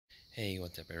Hey,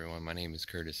 what's up everyone? My name is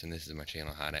Curtis and this is my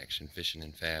channel, Hot Action Fishing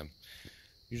and Fab.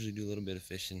 Usually do a little bit of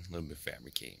fishing, a little bit of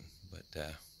fabricating, but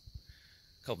a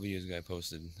couple videos ago I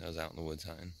posted I was out in the woods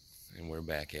hunting and we're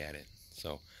back at it.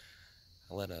 So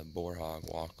I let a boar hog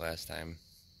walk last time.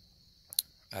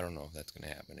 I don't know if that's gonna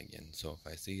happen again. So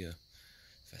if I see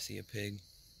a pig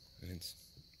and it's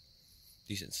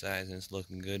decent size and it's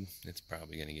looking good, it's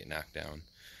probably gonna get knocked down.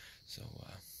 So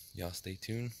y'all stay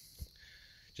tuned.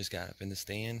 Just got up in the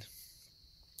stand.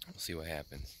 We'll see what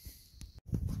happens.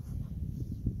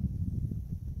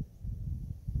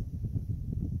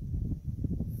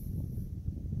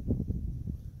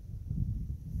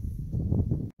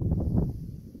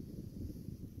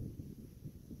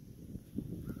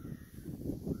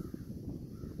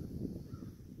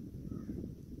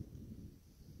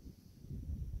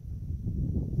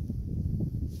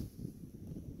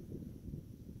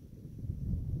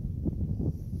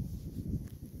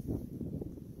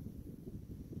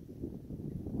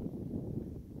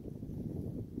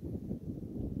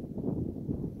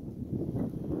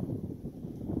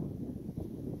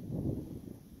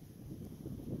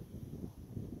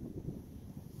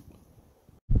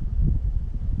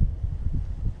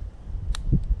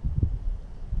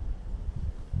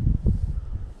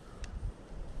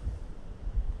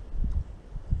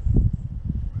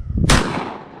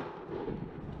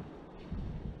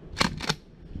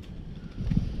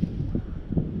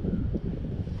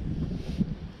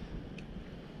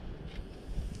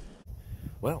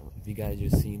 Well, if you guys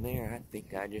just seen there, I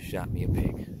think I just shot me a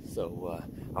pig. So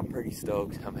I'm pretty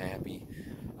stoked. I'm happy.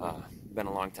 Been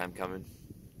a long time coming.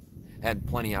 Had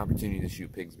plenty of opportunity to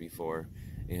shoot pigs before.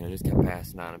 You know, just kept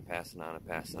passing on and passing on and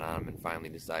passing on them, and finally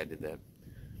decided that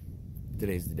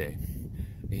today's the day.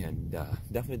 And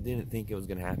definitely didn't think it was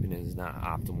gonna happen. It's not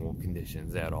optimal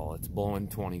conditions at all. It's blowing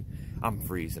 20. I'm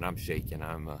freezing. I'm shaking.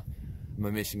 I'm a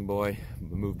Michigan boy.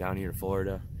 Moved down here to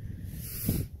Florida.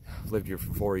 Lived here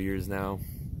for 4 years now,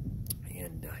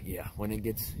 and yeah, when it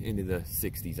gets into the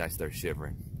 60s I start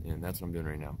shivering, and that's what I'm doing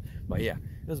right now. But yeah,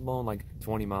 it was blowing like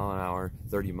 20 mile an hour,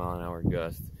 30 mile an hour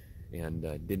gusts, and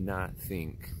did not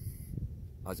think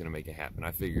I was gonna make it happen.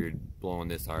 I figured blowing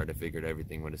this hard, I figured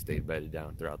everything would have stayed bedded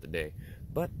down throughout the day,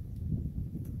 but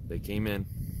they came in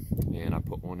and I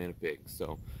put one in a pig.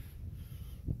 So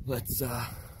let's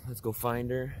go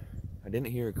find her. I didn't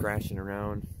hear her crashing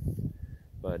around,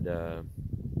 but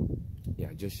yeah,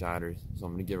 I just shot her, so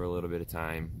I'm gonna give her a little bit of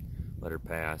time, let her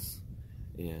pass,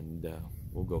 and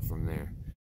we'll go from there.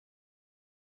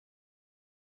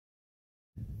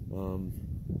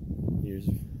 Here's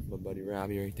my buddy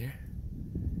Robbie right there.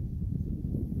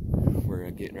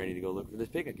 We're getting ready to go look for this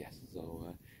pig, I guess.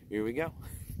 So here we go.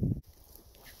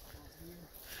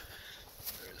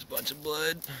 There's a bunch of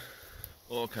blood,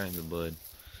 all kinds of blood.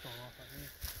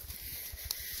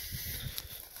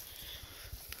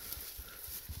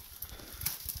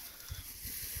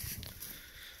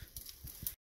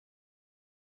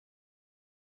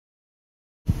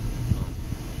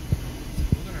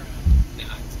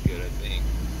 Good, I think.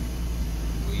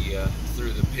 We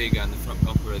threw the pig on the front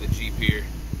bumper of the Jeep here,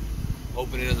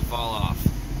 hoping it doesn't fall off.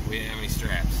 We didn't have any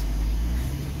straps.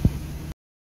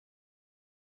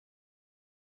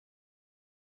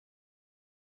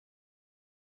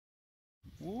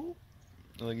 Woo!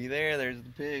 Looky there, there's the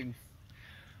pig.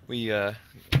 We got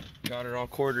her all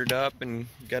quartered up and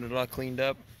got it all cleaned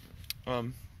up.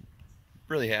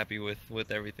 Really happy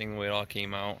with everything, the way it all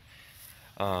came out.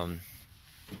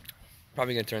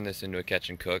 Probably gonna turn this into a catch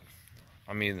and cook.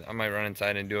 I mean, I might run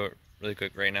inside and do it really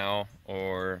quick right now,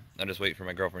 or I'll just wait for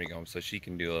my girlfriend to get home so she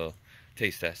can do a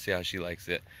taste test, see how she likes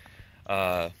it.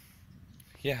 Yeah,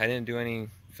 I didn't do any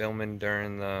filming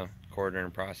during the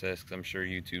quartering process because I'm sure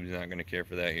YouTube's not gonna care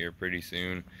for that here pretty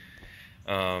soon.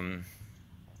 Well,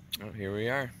 here we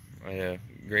are. I had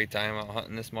a great time out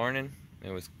hunting this morning.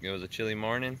 It was a chilly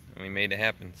morning and we made it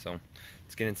happen. So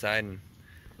let's get inside and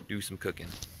do some cooking.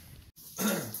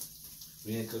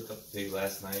 We didn't cook up the pig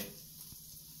last night.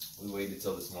 We waited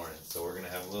till this morning. So we're gonna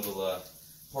have a little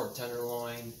pork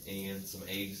tenderloin and some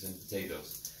eggs and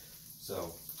potatoes.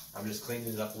 So I'm just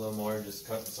cleaning it up a little more, just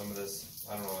cutting some of this,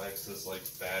 I don't know, excess like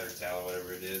fat or tallow,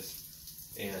 whatever it is,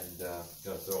 and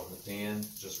gonna throw it in the pan.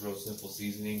 Just real simple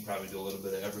seasoning. Probably do a little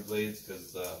bit of Everglades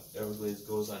because Everglades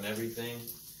goes on everything,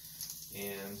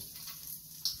 and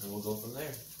we'll go from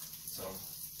there. So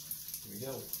here we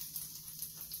go.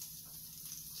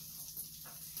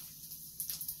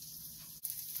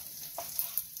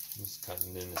 Just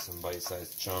cutting it into some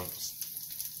bite-sized chunks.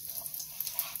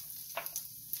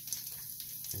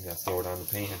 You gotta throw it on the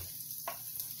pan.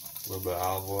 A little bit of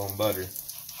olive oil and butter.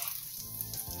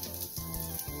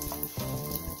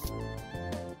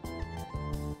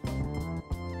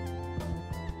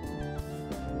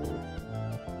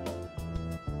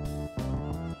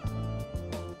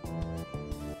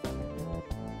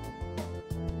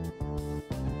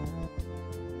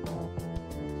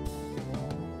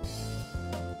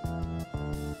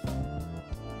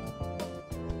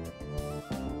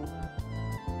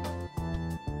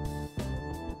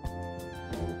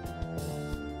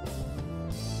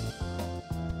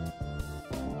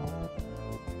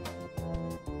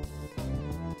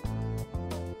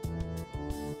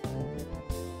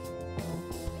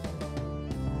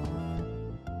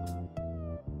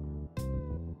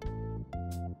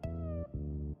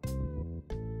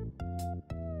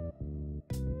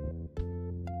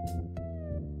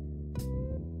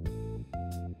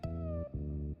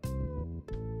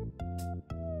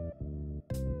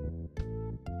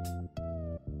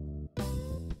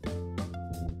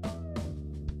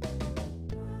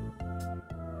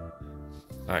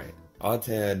 Alright, Odds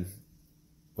had,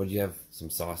 what do you have? Some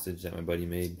sausage that my buddy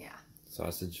made? Yeah.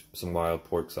 Sausage, some wild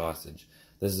pork sausage.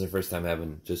 This is the first time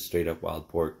having just straight up wild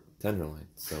pork tenderloin.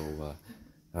 So,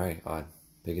 alright, Odd,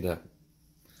 pick it up.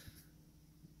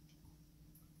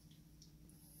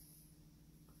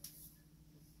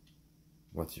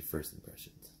 What's your first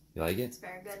impressions? You like it? It's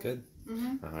very good. It's good?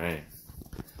 Mm-hmm. Alright.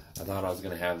 I thought I was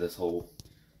going to have this whole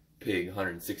pig,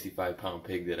 165-pound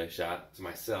pig that I shot to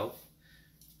myself.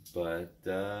 But,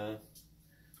 I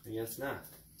guess not.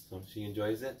 So she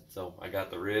enjoys it. So I got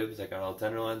the ribs, I got all the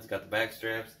tenderloins, got the back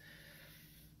straps,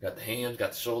 got the hams,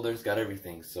 got the shoulders, got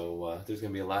everything. So there's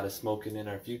going to be a lot of smoking in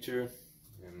our future.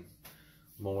 And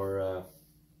more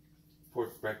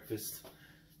pork breakfast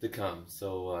to come.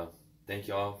 So thank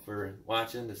you all for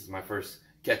watching. This is my first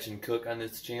catch and cook on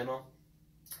this channel.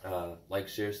 Like,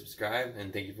 share, subscribe,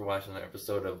 and thank you for watching another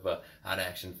episode of Hot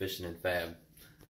Action Fishing and Fab.